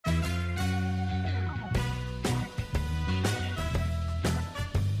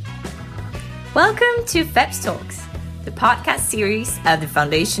Welcome to FEPS Talks, the podcast series of the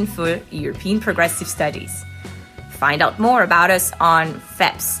Foundation for European Progressive Studies. Find out more about us on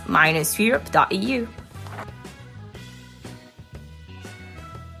feps-europe.eu.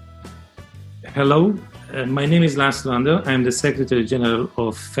 Hello, my name is László Andor. I'm the Secretary General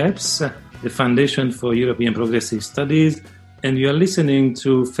of FEPS, the Foundation for European Progressive Studies, and you are listening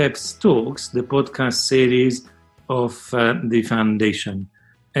to FEPS Talks, the podcast series of the Foundation.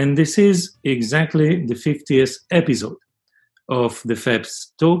 And this is exactly the 50th episode of the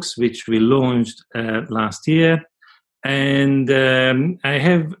FEPS Talks, which we launched last year. And I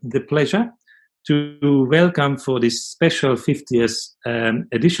have the pleasure to welcome for this special 50th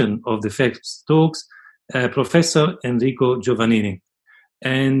edition of the FEPS Talks, Professor Enrico Giovannini.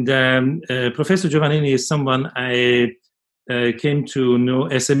 And Professor Giovannini is someone I came to know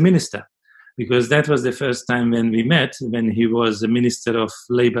as a minister, because that was the first time when we met, when he was the Minister of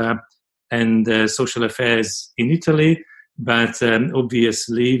Labour and Social Affairs in Italy. But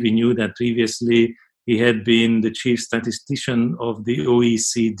obviously, we knew that previously he had been the chief statistician of the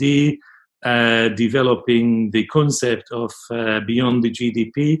OECD, developing the concept of beyond the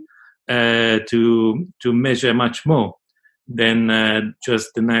GDP to measure much more than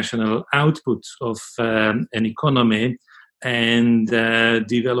just the national output of an economy, and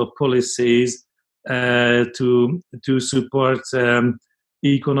develop policies to support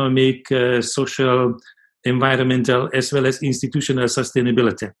economic, social, environmental, as well as institutional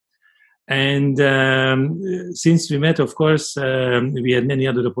sustainability. And since we met, of course, we had many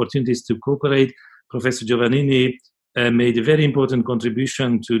other opportunities to cooperate. Professor Giovannini made a very important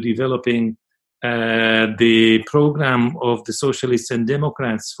contribution to developing the program of the Socialists and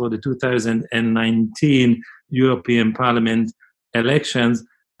Democrats for the 2019 European Parliament elections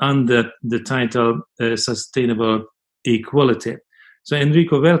under the title Sustainable Equality. So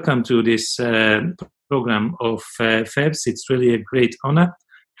Enrico, welcome to this program of FEPS. It's really a great honor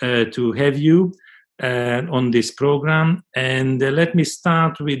to have you on this program. And let me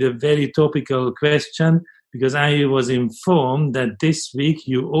start with a very topical question, because I was informed that this week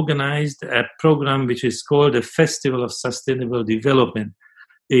you organized a program which is called the Festival of Sustainable Development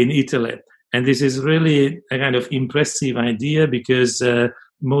in Italy. And this is really a kind of impressive idea, because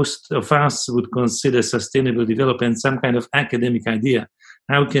most of us would consider sustainable development some kind of academic idea.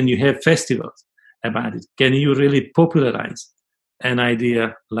 How can you have festivals about it? Can you really popularize an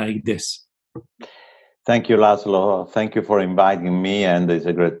idea like this? Thank you, László. Thank you for inviting me, and it's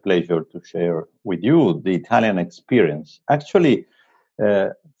a great pleasure to share with you the Italian experience. Actually,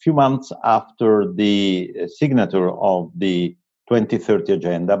 a few months after the signature of the 2030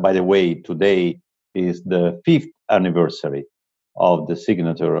 Agenda, by the way, today is the 5th anniversary of the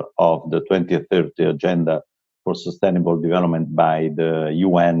signature of the 2030 Agenda for Sustainable Development by the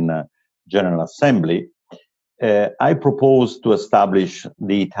UN General Assembly, I propose to establish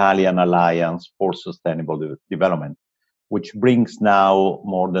the Italian Alliance for Sustainable Development, which brings now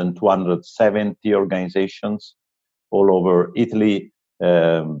more than 270 organizations all over Italy,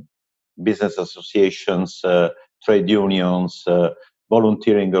 business associations, trade unions,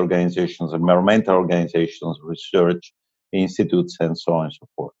 volunteering organizations, environmental organizations, research institutes, and so on and so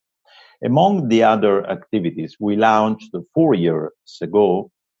forth. Among the other activities, we launched 4 years ago,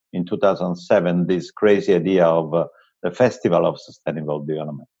 in 2007, this crazy idea of the Festival of Sustainable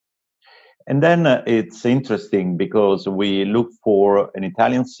Development. And then it's interesting because we looked for an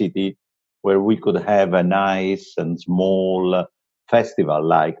Italian city where we could have a nice and small festival,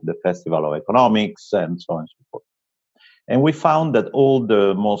 like the Festival of Economics and so on and so forth. And we found that all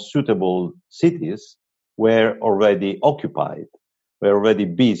the most suitable cities were already occupied, were already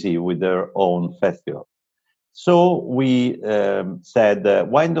busy with their own festival. So we said,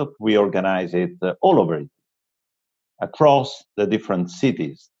 why don't we organize it all over it, across the different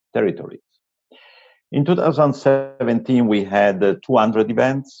cities, territories. In 2017, we had 200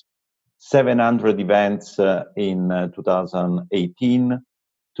 events, 700 events in 2018,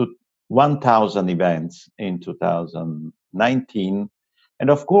 to 1,000 events in 2019. And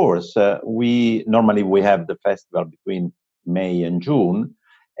of course, we have the festival between May and June.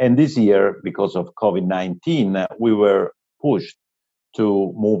 And this year, because of COVID-19, we were pushed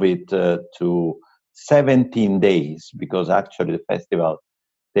to move it to 17 days, because actually the festival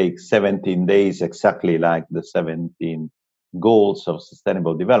takes 17 days, exactly like the 17 goals of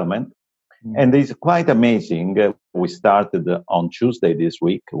sustainable development. Mm-hmm. And it's quite amazing. We started on Tuesday this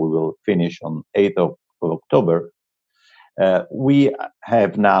week. We will finish on 8th of October. We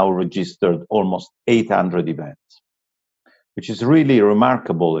have now registered almost 800 events, which is really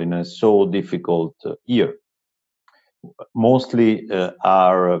remarkable in a so difficult year. mostly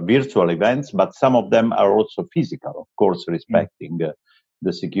are virtual events, but some of them are also physical, of course, respecting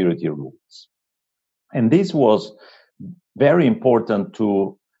the security rules. And this was very important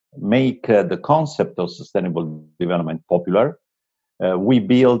to make the concept of sustainable development popular. We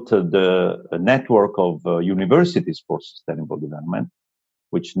built the network of universities for sustainable development,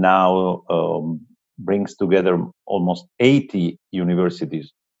 which now brings together almost 80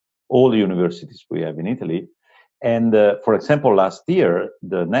 universities, all the universities we have in Italy. And for example, last year,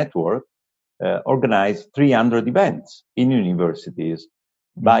 the network organized 300 events in universities,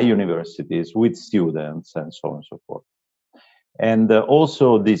 by universities, with students, and so on and so forth. And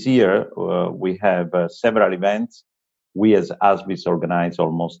also this year, we have several events. We as ASBIS organized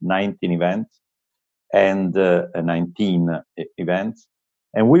almost 19 events and 19 events.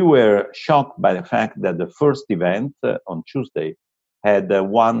 And we were shocked by the fact that the first event on Tuesday had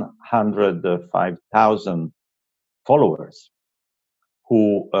 105,000 followers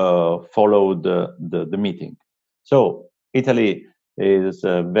who followed the meeting. So Italy is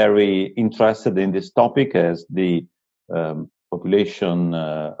very interested in this topic, as the population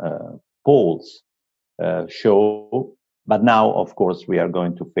polls show. But now, of course, we are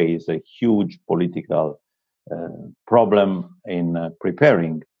going to face a huge political problem in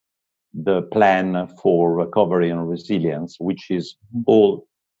preparing the plan for recovery and resilience, which is all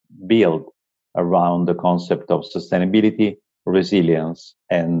built around the concept of sustainability, resilience,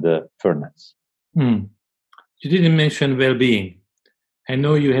 and fairness. You didn't mention well-being. I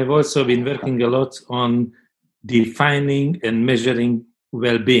know you have also been working a lot on defining and measuring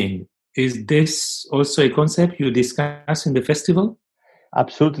well-being. Is this also a concept you discuss in the festival?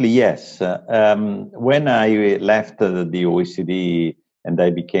 Absolutely, yes. When I left the OECD and I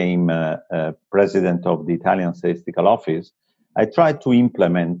became president of the Italian Statistical Office, I tried to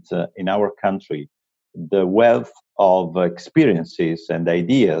implement in our country the wealth of experiences and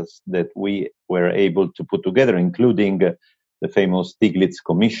ideas that we were able to put together, including the famous Stiglitz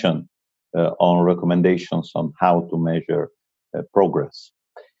Commission on recommendations on how to measure progress.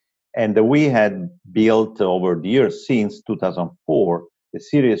 And we had built over the years, since 2004, a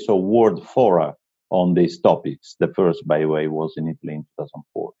series of world fora on these topics. The first, by the way, was in Italy in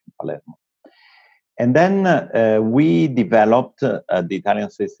 2004, in Palermo. And then we developed at the Italian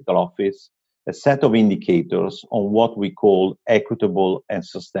Statistical Office a set of indicators on what we call equitable and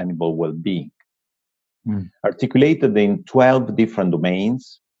sustainable well-being, articulated in 12 different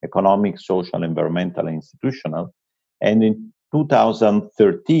domains: economic, social, environmental, and institutional. And in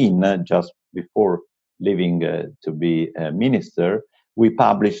 2013, just before leaving to be a minister, we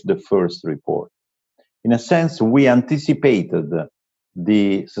published the first report. In a sense, we anticipated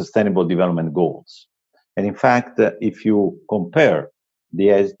the Sustainable Development Goals. And in fact, if you compare the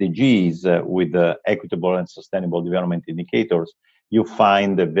SDGs with the equitable and sustainable development indicators, you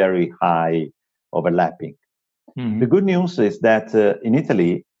find a very high overlapping. The good news is that in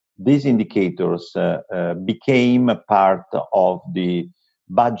Italy, these indicators became a part of the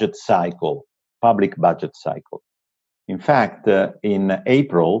budget cycle, public budget cycle. In fact, in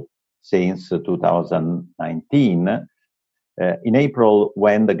April, since 2019, in April,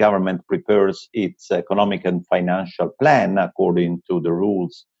 when the government prepares its economic and financial plan according to the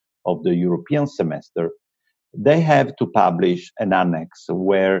rules of the European semester, they have to publish an annex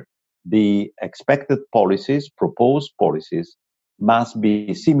where the expected policies, proposed policies, must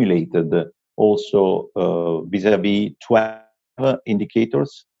be simulated also vis-à-vis 12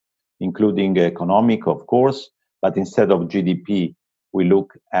 indicators, including economic, of course, but instead of GDP, we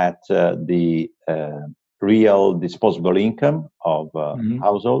look at the real disposable income of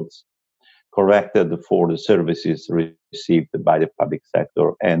households, corrected for the services received by the public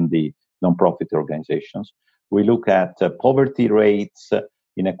sector and the non-profit organizations. We look at poverty rates,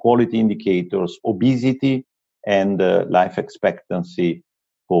 inequality indicators, obesity, and life expectancy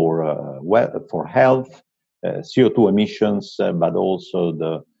for health, CO2 emissions, but also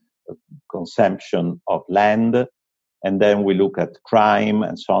the consumption of land. And then we look at crime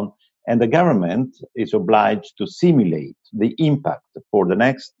and so on. And the government is obliged to simulate the impact for the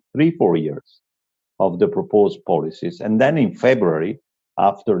next 3-4 years of the proposed policies. And then in February,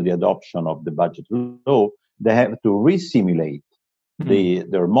 after the adoption of the budget law, they have to re-simulate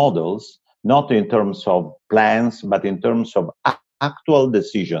their models, not in terms of plans, but in terms of actual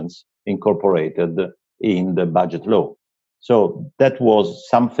decisions incorporated in the budget law. So that was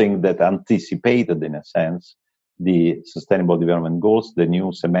something that anticipated, in a sense, the Sustainable Development Goals, the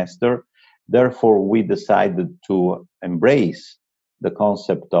new semester. Therefore, we decided to embrace the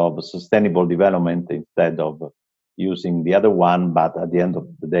concept of sustainable development instead of using the other one, but at the end of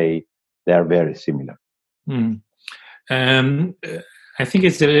the day, they are very similar. I think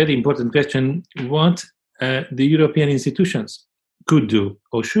it's a very important question what the European institutions could do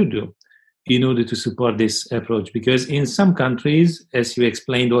or should do in order to support this approach. Because in some countries, as you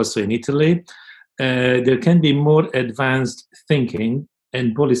explained also in Italy, there can be more advanced thinking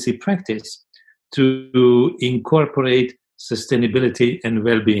and policy practice to incorporate sustainability and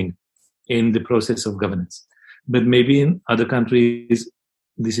well-being in the process of governance. But maybe in other countries,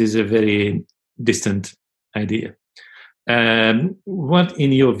 this is a very distant idea. What,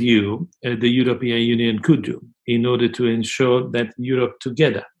 in your view, the European Union could do in order to ensure that Europe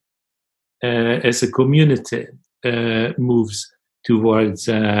together, as a community, moves towards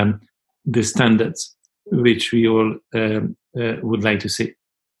the standards which we all would like to see?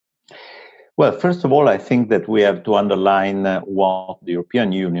 Well, first of all, I think that we have to underline what the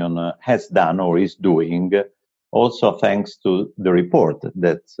European Union has done or is doing, also thanks to the report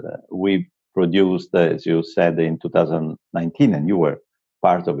that we produced, as you said, in 2019, and you were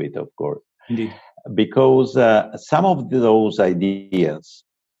part of it, of course. Indeed. Because some of those ideas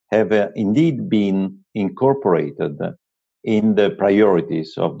have indeed been incorporated in the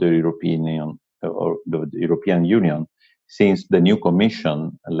priorities of the European Union, or the European Union, since the new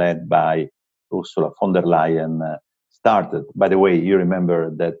Commission led by Ursula von der Leyen started. By the way, you remember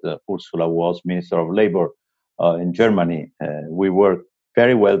that Ursula was Minister of Labor in Germany. We worked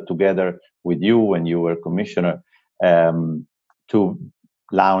very well together with you when you were Commissioner to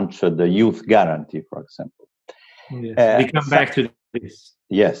launch the Youth Guarantee, for example. Yes. We come back to this.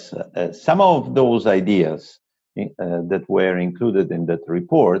 Yes. Some of those ideas that were included in that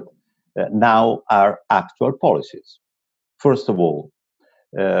report now are actual policies. First of all,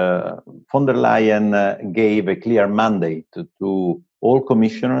 von der Leyen gave a clear mandate to all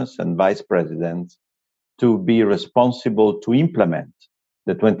commissioners and vice presidents to be responsible to implement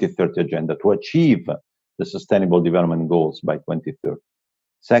the 2030 agenda, to achieve the Sustainable Development Goals by 2030.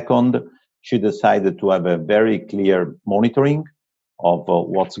 Second, she decided to have a very clear monitoring of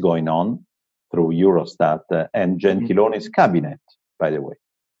what's going on through Eurostat and Gentilone's cabinet, by the way.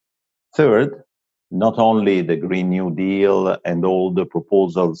 Third, not only the Green New Deal and all the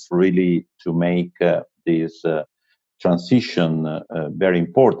proposals really to make this transition very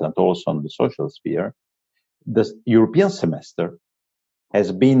important also on the social sphere, the European semester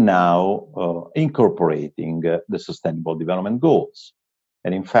has been now incorporating the Sustainable Development Goals.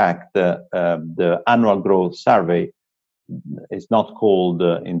 And in fact, the annual growth survey is not called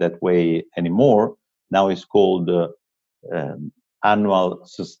in that way anymore. Now it's called Annual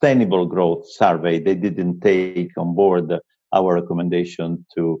Sustainable Growth Survey. They didn't take on board our recommendation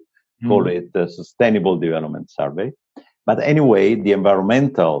to call it the Sustainable Development Survey. But anyway, the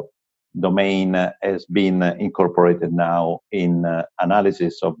environmental domain has been incorporated now in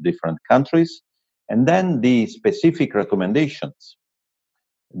analysis of different countries. And then the specific recommendations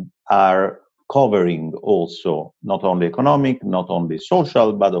are covering also not only economic, not only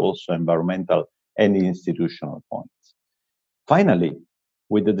social, but also environmental and institutional points. Finally,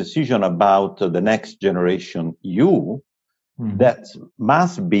 with the decision about the Next Generation EU, that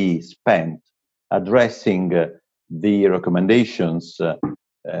must be spent addressing the recommendations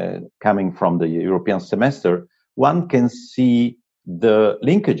coming from the European semester, one can see the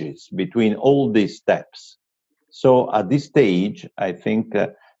linkages between all these steps. So at this stage, I think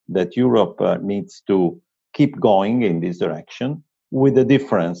that Europe needs to keep going in this direction with a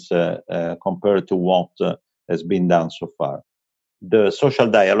difference compared to what has been done so far. The social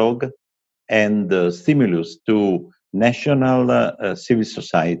dialogue and the stimulus to national civil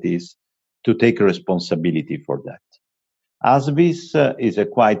societies to take responsibility for that. As this is a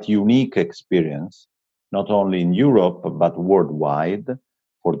quite unique experience, not only in Europe, but worldwide.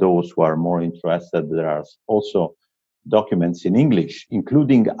 For those who are more interested, there are also documents in English,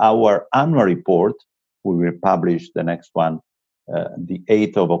 including our annual report. We will publish the next one, the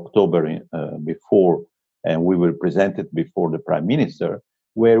 8th of October before, and we will present it before the Prime Minister,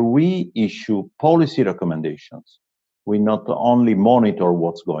 where we issue policy recommendations. We not only monitor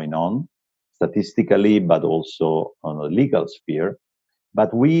what's going on statistically, but also on a legal sphere,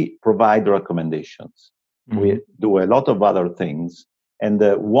 but we provide recommendations. We do a lot of other things. And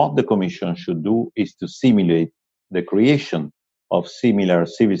what the Commission should do is to simulate the creation of similar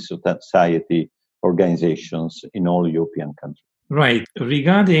civil society organizations in all European countries. Right.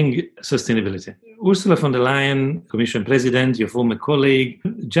 Regarding sustainability, Ursula von der Leyen, Commission President, your former colleague,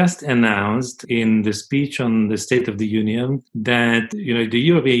 just announced in the speech on the State of the Union that the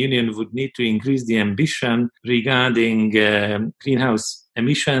European Union would need to increase the ambition regarding greenhouse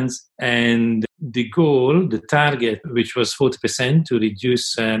emissions, and the goal, the target, which was 40% to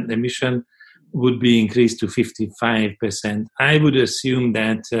reduce emission would be increased to 55%. I would assume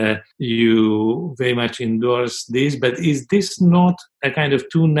that you very much endorse this, but is this not a kind of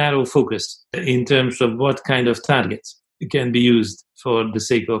too narrow focus in terms of what kind of targets can be used for the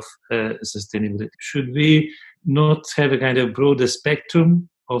sake of sustainability? Should we not have a kind of broader spectrum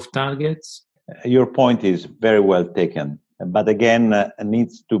of targets? Your point is very well taken, but again,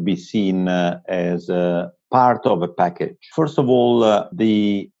 needs to be seen as a part of a package. First of all,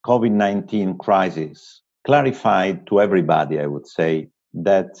 the COVID-19 crisis clarified to everybody, I would say,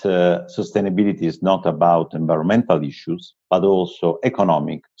 that sustainability is not about environmental issues, but also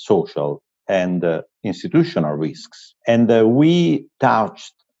economic, social, and institutional risks. And we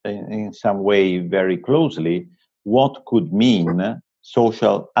touched in some way very closely what could mean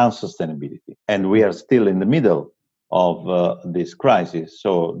social unsustainability. And we are still in the middle of this crisis,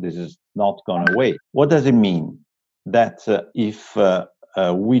 so this is not gone away. What does it mean? That if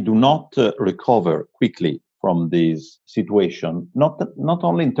we do not recover quickly from this situation, not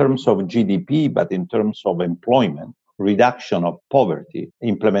only in terms of GDP, but in terms of employment, reduction of poverty,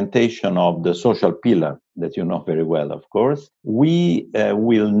 implementation of the social pillar that you know very well, of course, we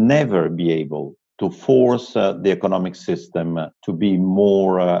will never be able to force the economic system to be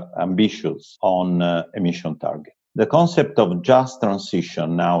more ambitious on emission targets. The concept of just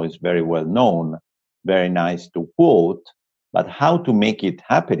transition now is very well known, very nice to quote, but how to make it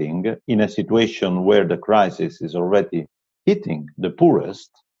happening in a situation where the crisis is already hitting the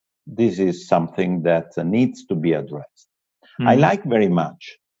poorest, this is something that needs to be addressed. Mm-hmm. I like very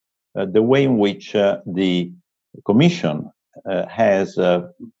much the way in which the Commission has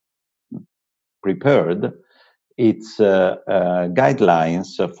prepared its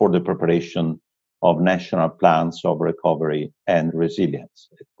guidelines for the preparation of national plans of recovery and resilience.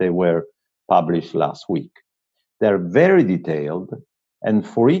 They were published last week. They're very detailed, and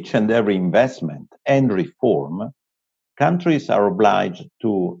for each and every investment and reform, countries are obliged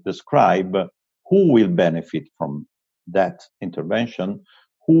to describe who will benefit from that intervention,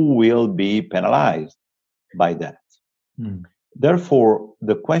 who will be penalized by that. Mm. Therefore,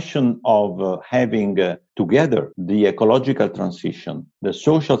 the question of having together the ecological transition, the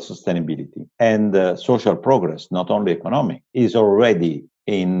social sustainability, and social progress, not only economic, is already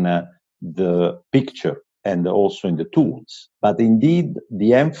in the picture and also in the tools. But indeed,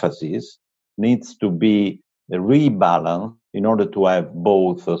 the emphasis needs to be rebalanced in order to have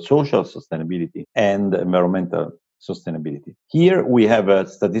both social sustainability and environmental sustainability. Here we have a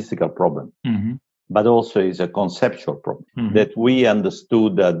statistical problem. Mm-hmm. But also is a conceptual problem that we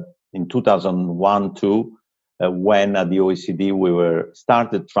understood in 2001-2 when at the OECD we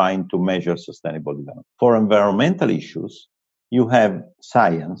started trying to measure sustainable development. For environmental issues, you have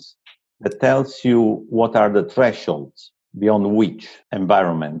science that tells you what are the thresholds beyond which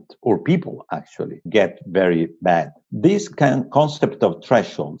environment or people actually get very bad. This concept of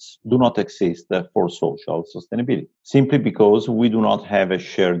thresholds do not exist for social sustainability, simply because we do not have a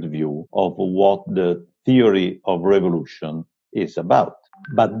shared view of what the theory of revolution is about.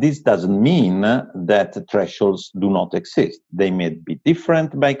 But this doesn't mean that thresholds do not exist. They may be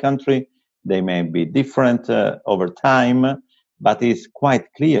different by country, they may be different over time, but it's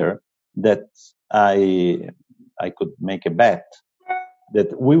quite clear that I could make a bet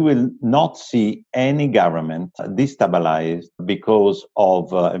that we will not see any government destabilized because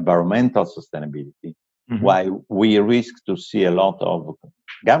of environmental sustainability, while we risk to see a lot of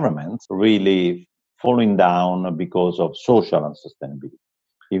governments really falling down because of social unsustainability,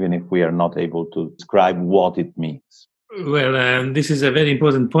 even if we are not able to describe what it means. Well, this is a very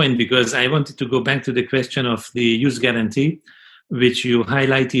important point, because I wanted to go back to the question of the youth guarantee, which you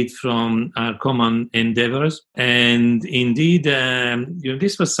highlighted from our common endeavors. And indeed,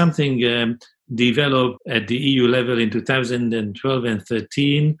 this was something developed at the EU level in 2012 and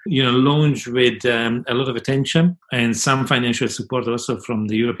 13, launched with a lot of attention and some financial support also from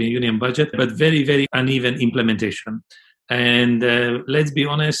the European Union budget, but very, very uneven implementation. And let's be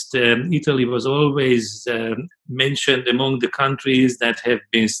honest, Italy was always mentioned among the countries that have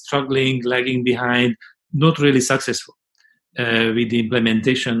been struggling, lagging behind, not really successful with the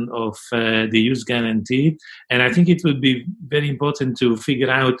implementation of the youth guarantee. And I think it would be very important to figure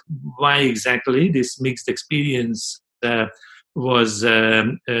out why exactly this mixed experience was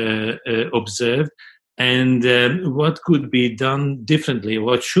observed, and what could be done differently,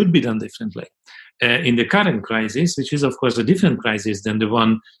 what should be done differently in the current crisis, which is, of course, a different crisis than the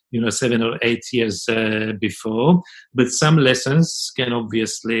one 7 or 8 years before. But some lessons can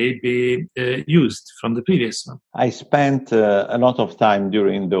obviously be used from the previous one. I spent a lot of time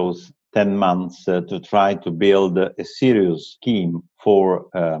during those 10 months to try to build a serious scheme for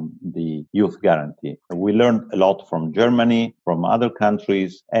the youth guarantee. We learned a lot from Germany, from other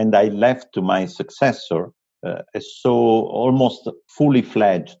countries, and I left to my successor almost fully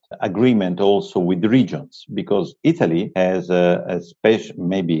fledged agreement also with regions, because Italy has a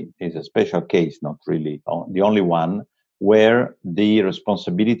special case, not really the only one, where the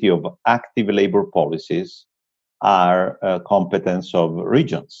responsibility of active labor policies are competence of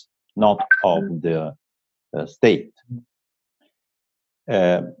regions, not of the state.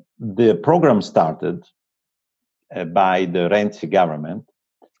 The program started by the Renzi government,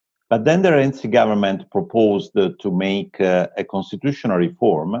 but then the Renzi government proposed to make a constitutional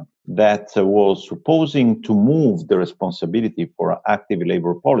reform that was supposing to move the responsibility for active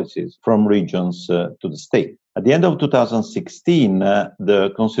labor policies from regions to the state. At the end of 2016,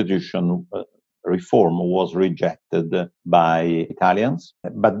 the constitution reform was rejected by Italians,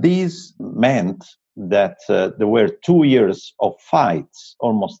 but this meant that there were 2 years of fights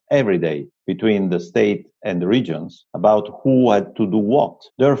almost every day between the state and the regions about who had to do what.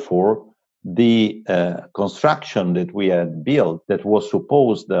 Therefore, the construction that we had built that was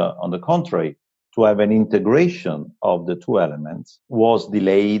supposed, on the contrary, to have an integration of the two elements was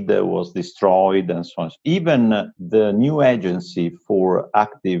delayed, was destroyed, and so on. Even the new agency for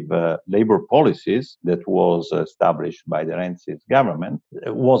active labor policies that was established by the Renzi government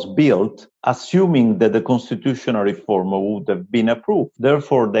was built assuming that the constitutional reform would have been approved.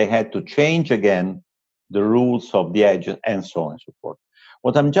 Therefore, they had to change again the rules of the agency and so on and so forth.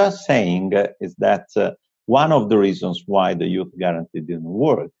 What I'm just saying is that one of the reasons why the youth guarantee didn't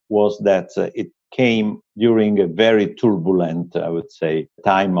work was that it came during a very turbulent, I would say,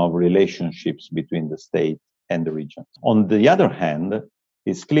 time of relationships between the state and the region. On the other hand,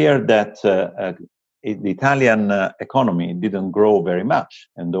 it's clear that the Italian economy didn't grow very much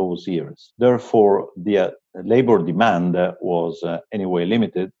in those years. Therefore, the labor demand was anyway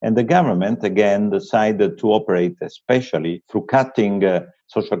limited. And the government, again, decided to operate especially through cutting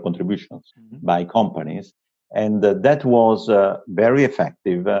social contributions by companies. And that was very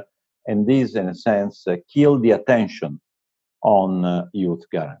effective. And this, in a sense, killed the attention on youth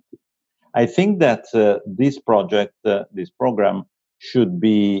guarantee. I think that this project, this program, should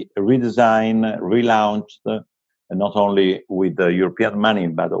be redesigned, relaunched, not only with European money,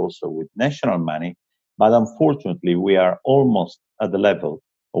 but also with national money. But unfortunately, we are almost at the level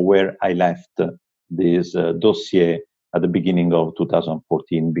where I left this dossier at the beginning of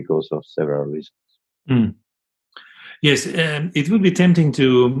 2014 because of several reasons. Mm. Yes, it would be tempting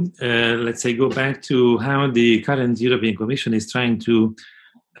to, let's say, go back to how the current European Commission is trying to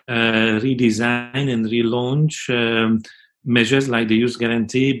redesign and relaunch measures like the Youth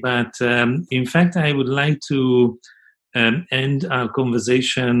Guarantee. But in fact, I would like to end our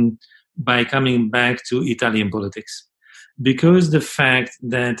conversation by coming back to Italian politics, because the fact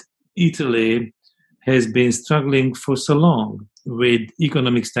that Italy has been struggling for so long with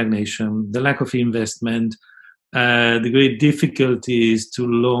economic stagnation, the lack of investment, the great difficulties to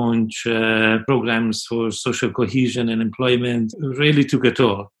launch programs for social cohesion and employment really took a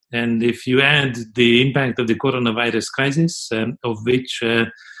toll. And if you add the impact of the coronavirus crisis, of which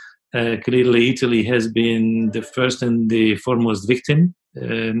clearly Italy has been the first and the foremost victim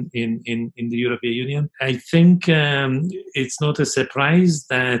in the European Union, I think it's not a surprise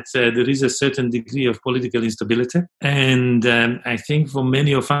that there is a certain degree of political instability. And I think for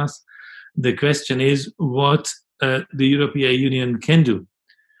many of us, the question is what the European Union can do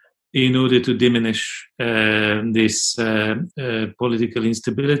in order to diminish this political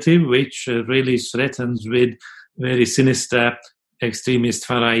instability, which really threatens with very sinister extremist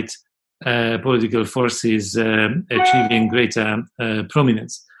far-right political forces achieving greater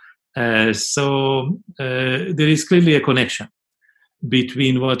prominence. So there is clearly a connection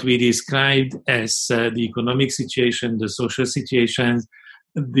between what we described as the economic situation, the social situations,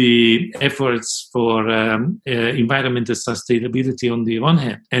 the efforts for environmental sustainability on the one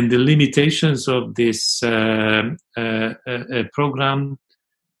hand, and the limitations of this program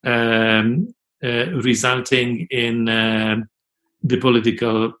resulting in the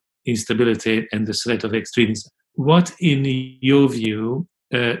political instability and the threat of extremism. What, in your view,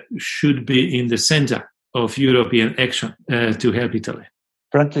 should be in the center of European action to help Italy?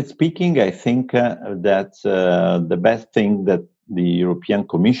 Frankly speaking, I think that the best thing that the European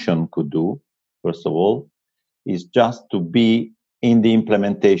Commission could do, first of all, is just to be in the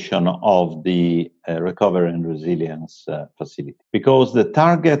implementation of the Recovery and Resilience Facility. Because the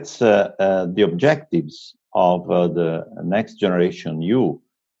targets, the objectives of the Next Generation EU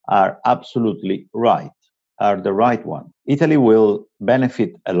are absolutely right. are the right ones. Italy will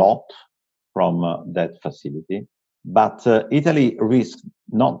benefit a lot from that facility, but Italy risks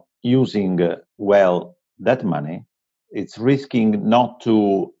not using well that money. It's risking not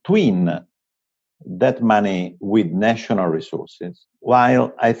to twin that money with national resources. While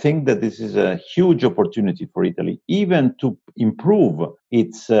I think that this is a huge opportunity for Italy, even to improve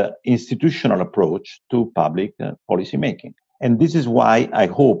its institutional approach to public policy making. And this is why I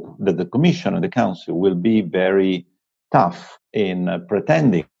hope that the Commission and the Council will be very tough in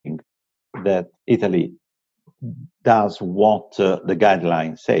pretending that Italy does what the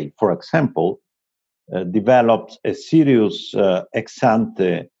guidelines say. For example, develops a serious ex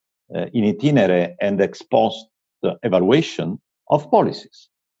ante in itinere and ex post evaluation of policies,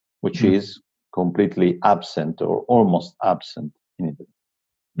 which is completely absent or almost absent in Italy.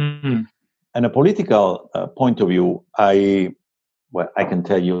 Mm-hmm. And a political point of view, I can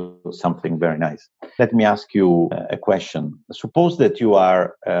tell you something very nice. Let me ask you a question. Suppose that you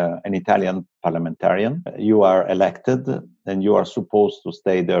are an Italian parliamentarian, you are elected, and you are supposed to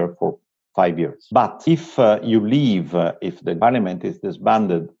stay there for 5 years. But if you leave, if the parliament is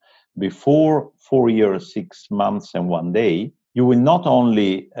disbanded before 4 years, 6 months, and 1 day, you will not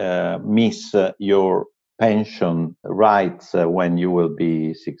only miss your pension rights when you will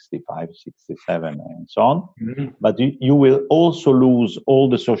be 65, 67, and so on, but you will also lose all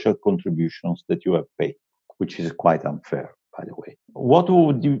the social contributions that you have paid, which is quite unfair, by the way. What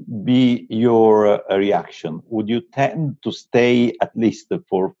would be your reaction? Would you tend to stay at least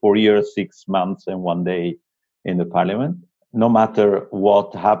for 4 years, 6 months, and 1 day in the parliament, no matter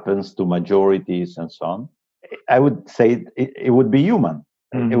what happens to majorities and so on? I would say it would be human.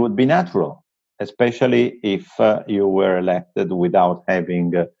 It would be natural, especially if you were elected without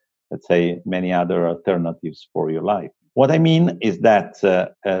having, let's say, many other alternatives for your life. What I mean is that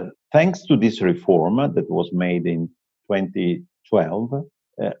thanks to this reform that was made in 2012,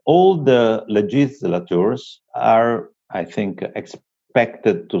 all the legislators are, I think,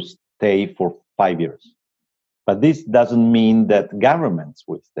 expected to stay for 5 years. But this doesn't mean that governments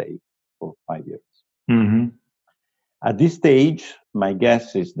will stay for 5 years. Mm-hmm. At this stage, my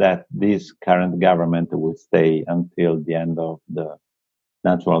guess is that this current government will stay until the end of the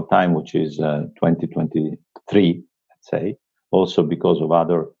natural time, which is 2023, let's say, also because of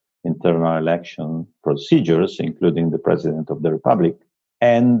other internal election procedures, including the President of the Republic.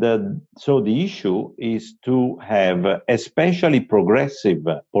 And so the issue is to have especially progressive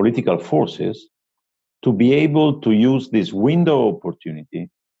political forces to be able to use this window of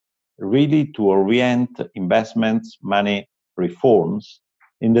opportunity really to orient investments, money, reforms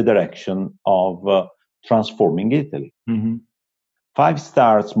in the direction of transforming Italy. Mm-hmm. Five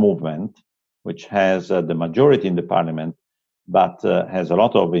Stars movement, which has the majority in the parliament, but has a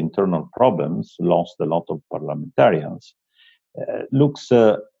lot of internal problems, lost a lot of parliamentarians, looks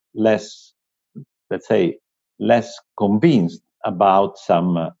less, let's say, less convinced about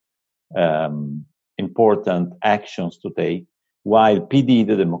some important actions to take, while PD,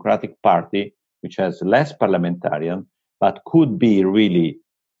 the Democratic Party, which has less parliamentarian, but could be really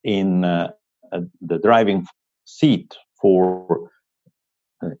in the driving seat for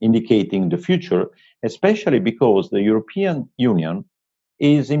indicating the future, especially because the European Union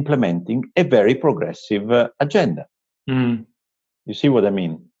is implementing a very progressive agenda. Mm. You see what I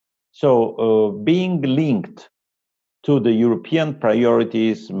mean? So being linked to the European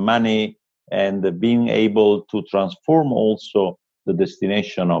priorities, money, and being able to transform also the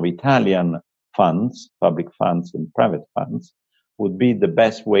destination of Italian funds, public funds and private funds, would be the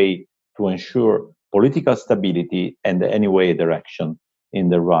best way to ensure political stability and anyway direction in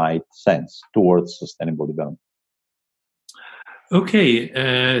the right sense towards sustainable development. Okay,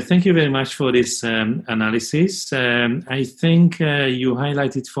 thank you very much for this analysis. I think you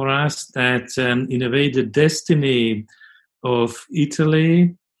highlighted for us that in a way the destiny of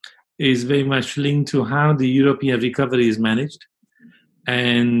Italy is very much linked to how the European recovery is managed.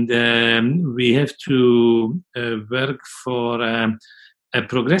 And we have to work for a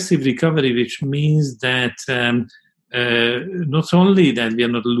progressive recovery, which means that not only that we are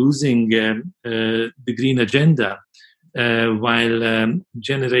not losing the green agenda while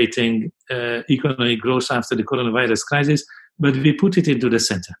generating economic growth after the coronavirus crisis, but we put it into the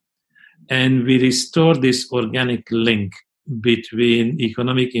center. And we restore this organic link between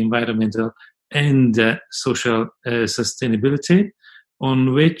economic, environmental, and social sustainability,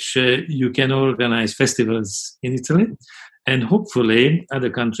 on which you can organize festivals in Italy. And hopefully other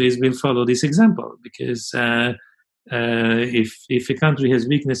countries will follow this example, because if a country has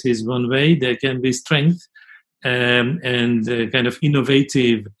weaknesses one way, there can be strength and kind of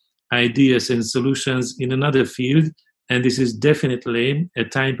innovative ideas and solutions in another field. And this is definitely a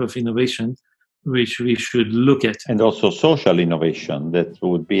type of innovation which we should look at. And also social innovation that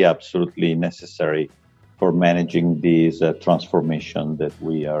would be absolutely necessary for managing this transformation that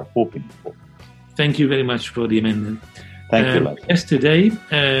we are hoping for. Thank you very much for the amendment. Thank you, Laszlo. Yes, today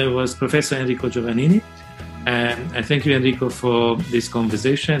was Professor Enrico Giovannini. I thank you, Enrico, for this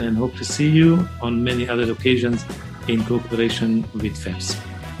conversation and hope to see you on many other occasions in cooperation with FEPS.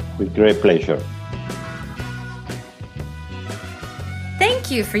 With great pleasure.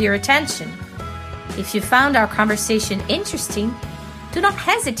 Thank you for your attention. If you found our conversation interesting, do not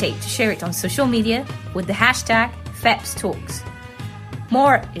hesitate to share it on social media with the hashtag FEPS Talks.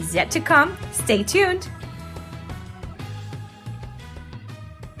 More is yet to come. Stay tuned.